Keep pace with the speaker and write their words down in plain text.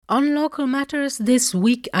On Local Matters this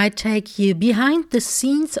week, I take you behind the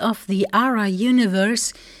scenes of the ARA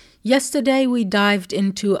universe. Yesterday, we dived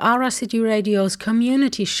into ARA City Radio's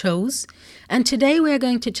community shows, and today we are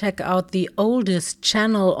going to check out the oldest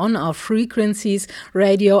channel on our frequencies,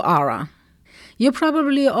 Radio ARA. You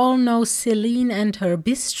probably all know Celine and her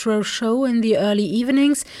Bistro show in the early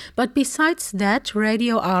evenings, but besides that,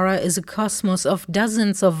 Radio ARA is a cosmos of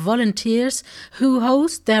dozens of volunteers who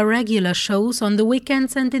host their regular shows on the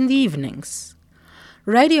weekends and in the evenings.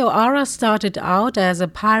 Radio ARA started out as a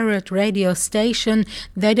pirate radio station.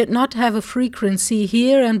 They did not have a frequency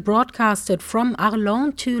here and broadcasted from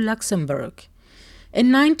Arlon to Luxembourg. In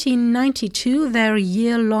 1992, their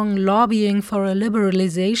year-long lobbying for a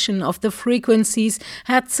liberalization of the frequencies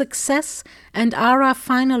had success, and ARA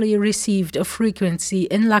finally received a frequency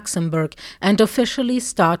in Luxembourg and officially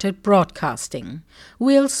started broadcasting.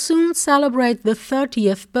 We'll soon celebrate the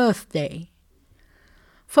 30th birthday.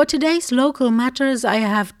 For today's Local Matters, I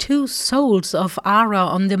have two souls of ARA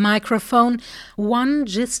on the microphone. One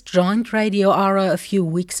just joined Radio ARA a few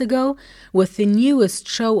weeks ago with the newest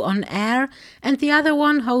show on air, and the other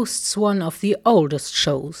one hosts one of the oldest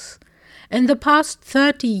shows. In the past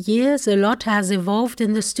 30 years, a lot has evolved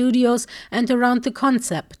in the studios and around the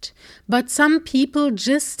concept, but some people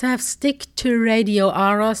just have stuck to Radio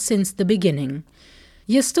ARA since the beginning.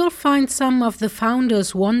 You still find some of the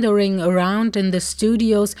founders wandering around in the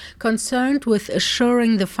studios, concerned with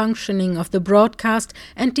assuring the functioning of the broadcast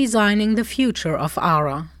and designing the future of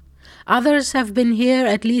ARA. Others have been here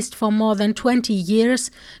at least for more than 20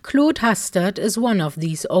 years. Claude Hastert is one of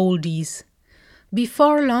these oldies.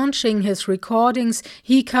 Before launching his recordings,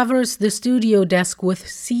 he covers the studio desk with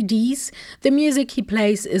CDs. The music he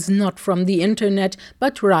plays is not from the internet,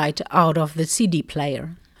 but right out of the CD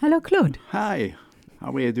player. Hello, Claude. Hi.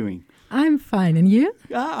 How are you doing? I'm fine, and you?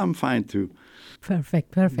 Yeah, I'm fine too.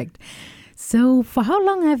 Perfect. So, for how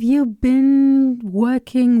long have you been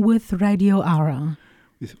working with Radio ARA?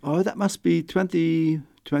 That must be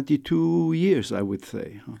 22 years, I would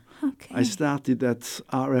say. Okay. I started at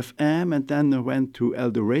RFM and then I went to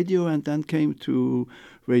Elder Radio and then came to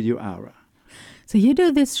Radio ARA. So you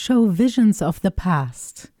do this show Visions of the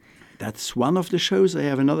Past. That's one of the shows. I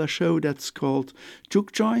have another show that's called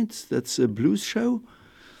Juke Joints. That's a blues show.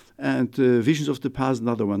 And Visions of the Past,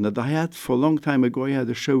 another one that I had for a long time ago. I had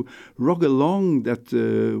a show, Rock Along, that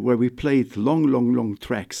where we played long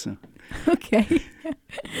tracks. Okay.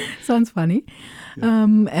 Sounds funny. Yeah.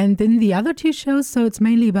 And then the other two shows, so it's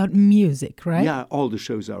mainly about music, right? Yeah, all the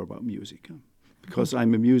shows are about music. Because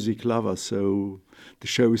I'm a music lover, so the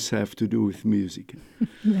shows have to do with music.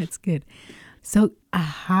 That's good. So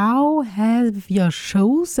how have your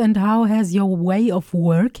shows and how has your way of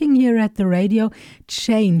working here at the radio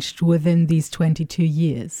changed within these 22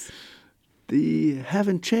 years? They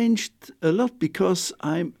haven't changed a lot because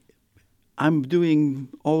I'm doing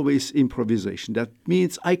always improvisation. That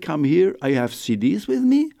means I come here, I have CDs with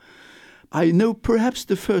me. I know perhaps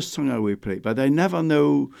the first song I will play, but I never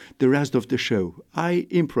know the rest of the show. I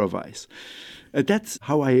improvise. That's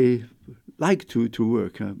how I like to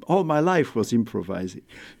work. All my life was improvising.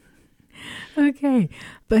 Okay.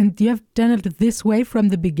 But you have done it this way from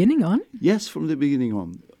the beginning on? Yes, from the beginning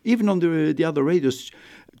on. Even on the other radios,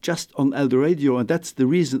 just on Elder Radio, and that's the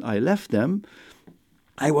reason I left them,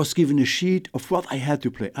 I was given a sheet of what I had to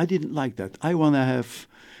play. I didn't like that. I want to have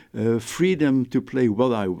freedom to play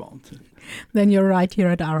what I want. Then you're right here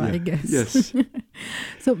at ARA, yeah, I guess. Yes.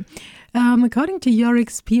 So, according to your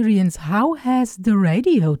experience, how has the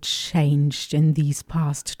radio changed in these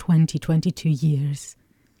past 22 years?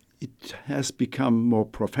 It has become more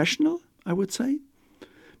professional, I would say.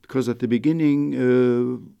 Because at the beginning,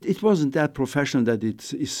 it wasn't that professional that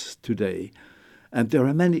it is today. And there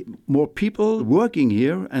are many more people working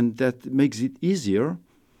here, and that makes it easier.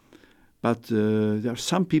 But there are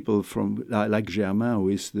some people from like Germain, who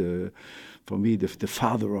is for me the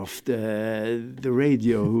father of the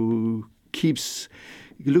radio, who keeps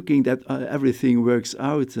looking that everything works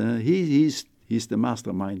out. He's the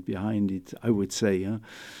mastermind behind it, I would say.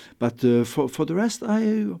 But for the rest,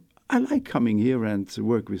 I like coming here and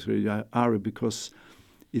work with Radio ARA because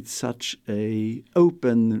it's such a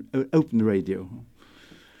open radio,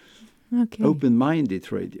 okay,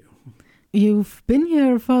 open-minded radio. You've been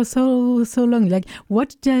here for so long. Like,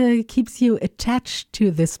 what keeps you attached to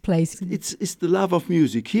this place? It's the love of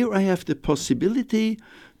music. Here I have the possibility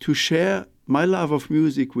to share my love of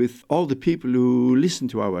music with all the people who listen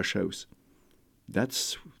to our shows.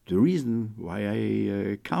 That's the reason why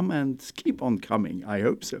I come and keep on coming. I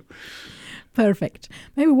hope so. Perfect.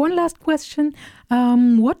 Maybe one last question.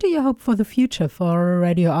 What do you hope for the future for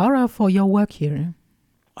Radio ARA, for your work here?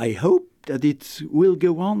 I hope that it will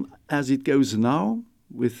go on as it goes now,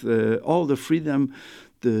 with all the freedom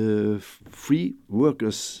the free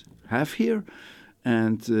workers have here,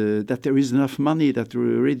 and that there is enough money that the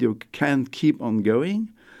radio can keep on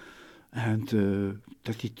going, and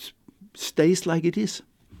that it stays like it is.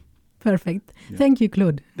 Perfect. Yeah. Thank you,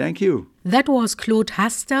 Claude. Thank you. That was Claude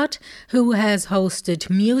Hastert, who has hosted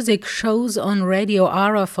music shows on Radio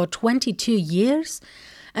ARA for 22 years.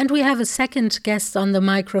 And we have a second guest on the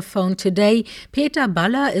microphone today. Peter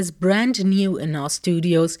Baller is brand new in our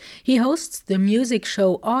studios. He hosts the music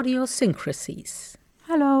show Audiosyncrasies.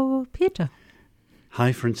 Hello, Peter.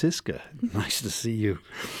 Hi, Franziska. Nice to see you.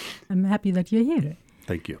 I'm happy that you're here.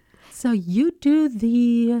 Thank you. So you do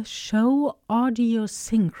the show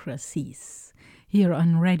Audiosyncrasies here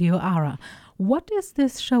on Radio ARA. What is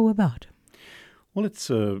this show about? Well, it's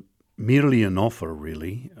merely an offer,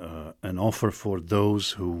 really. An offer for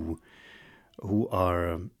those who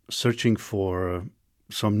are searching for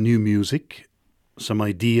some new music, some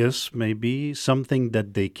ideas maybe, something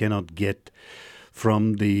that they cannot get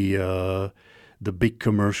from the big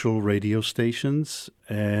commercial radio stations.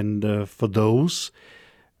 And for those,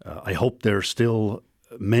 I hope there are still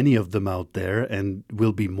many of them out there, and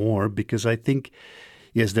will be more, because I think,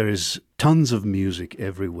 yes, there is tons of music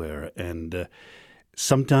everywhere, and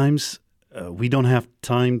sometimes we don't have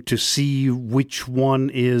time to see which one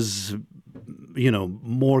is,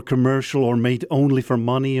 more commercial or made only for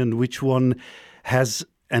money, and which one has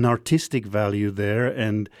an artistic value there.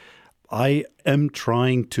 And I am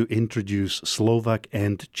trying to introduce Slovak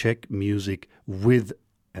and Czech music with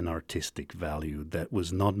an artistic value that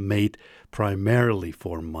was not made primarily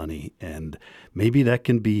for money, and maybe that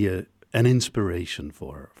can be an inspiration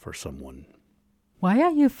for someone. Why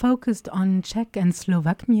are you focused on Czech and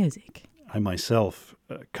Slovak music? I myself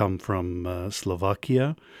come from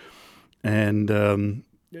Slovakia, and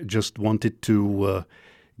just wanted to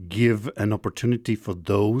give an opportunity for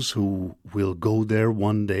those who will go there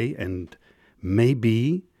one day and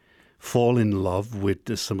maybe fall in love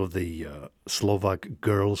with some of the Slovak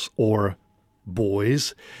girls or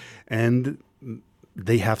boys, and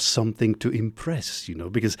they have something to impress,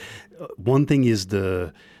 because one thing is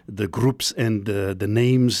the groups and the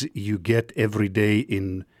names you get every day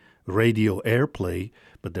in radio airplay,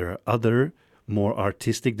 but there are other more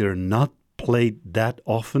artistic, they're not played that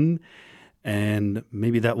often, and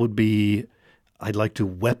maybe that would be, I'd like to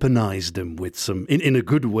weaponize them with some, in a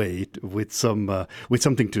good way, with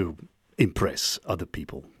something to impress other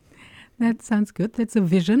people. That sounds good. That's a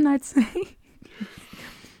vision, I'd say.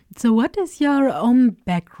 So what is your own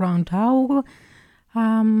background? How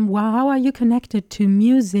are you connected to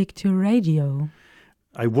music, to radio?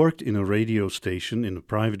 I worked in a radio station, in a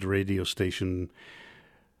private radio station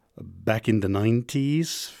back in the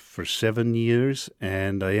 90s for 7 years,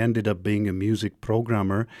 and I ended up being a music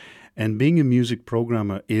programmer. And being a music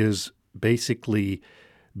programmer is basically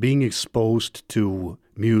being exposed to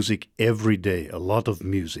music every day, a lot of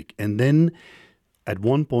music. And then at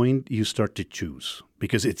one point you start to choose,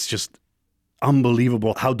 because it's just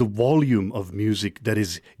unbelievable how the volume of music that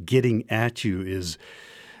is getting at you is.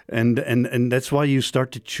 And that's why you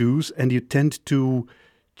start to choose, and you tend to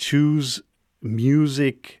choose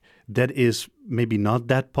music that is maybe not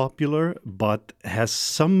that popular, but has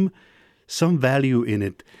some value in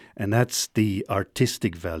it. And that's the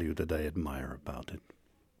artistic value that I admire about it.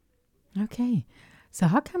 Okay. So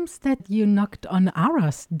how comes that you knocked on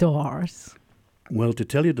ARA's doors? Well, to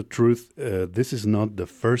tell you the truth, this is not the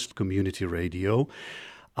first community radio.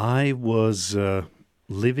 I was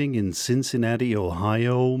living in Cincinnati,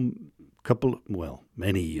 Ohio,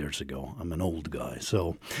 many years ago. I'm an old guy.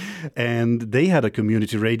 And they had a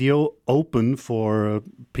community radio open for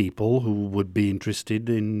people who would be interested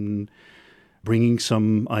in bringing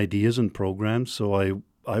some ideas and programs. So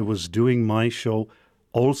I was doing my show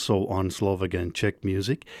also on Slovak and Czech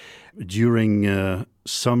music during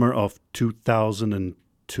summer of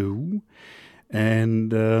 2002.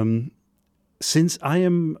 And since I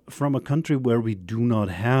am from a country where we do not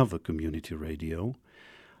have a community radio,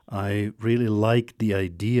 I really like the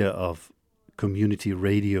idea of community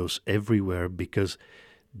radios everywhere, because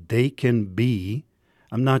they can be,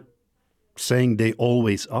 I'm not saying they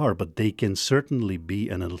always are, but they can certainly be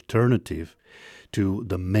an alternative to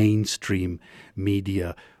the mainstream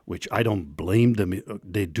media, which I don't blame them.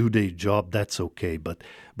 They do their job, that's okay. But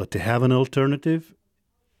to have an alternative,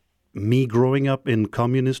 me growing up in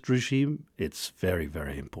communist regime, it's very,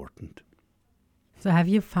 very important. So have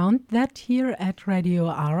you found that here at Radio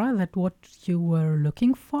ARA, that what you were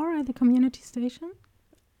looking for at the community station?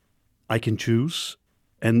 I can choose,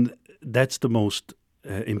 and that's the most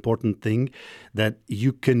important thing, that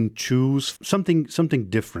you can choose something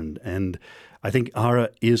different. And I think ARA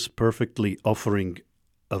is perfectly offering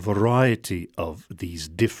a variety of these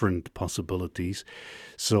different possibilities.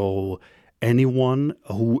 So anyone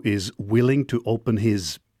who is willing to open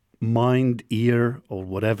his mind, ear, or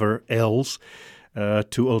whatever else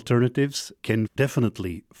to alternatives can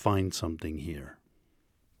definitely find something here.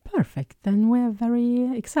 Perfect. Then we're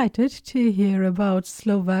very excited to hear about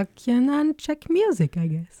Slovakian and Czech music, I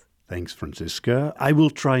guess. Thanks, Franziska. I will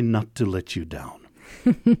try not to let you down.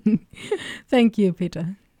 Thank you,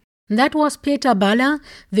 Peter. That was Peter Baller,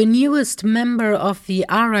 the newest member of the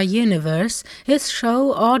ARA universe. His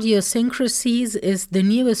show, Audiosyncrasies, is the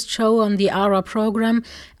newest show on the ARA program,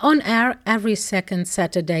 on air every second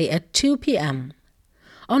Saturday at 2 p.m.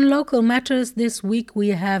 On Local Matters this week, we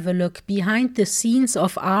have a look behind the scenes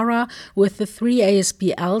of ARA with the 3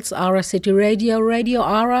 ASBLs, ARA City Radio, Radio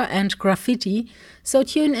ARA and Graffiti. So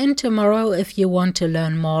tune in tomorrow if you want to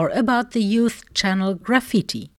learn more about the youth channel Graffiti.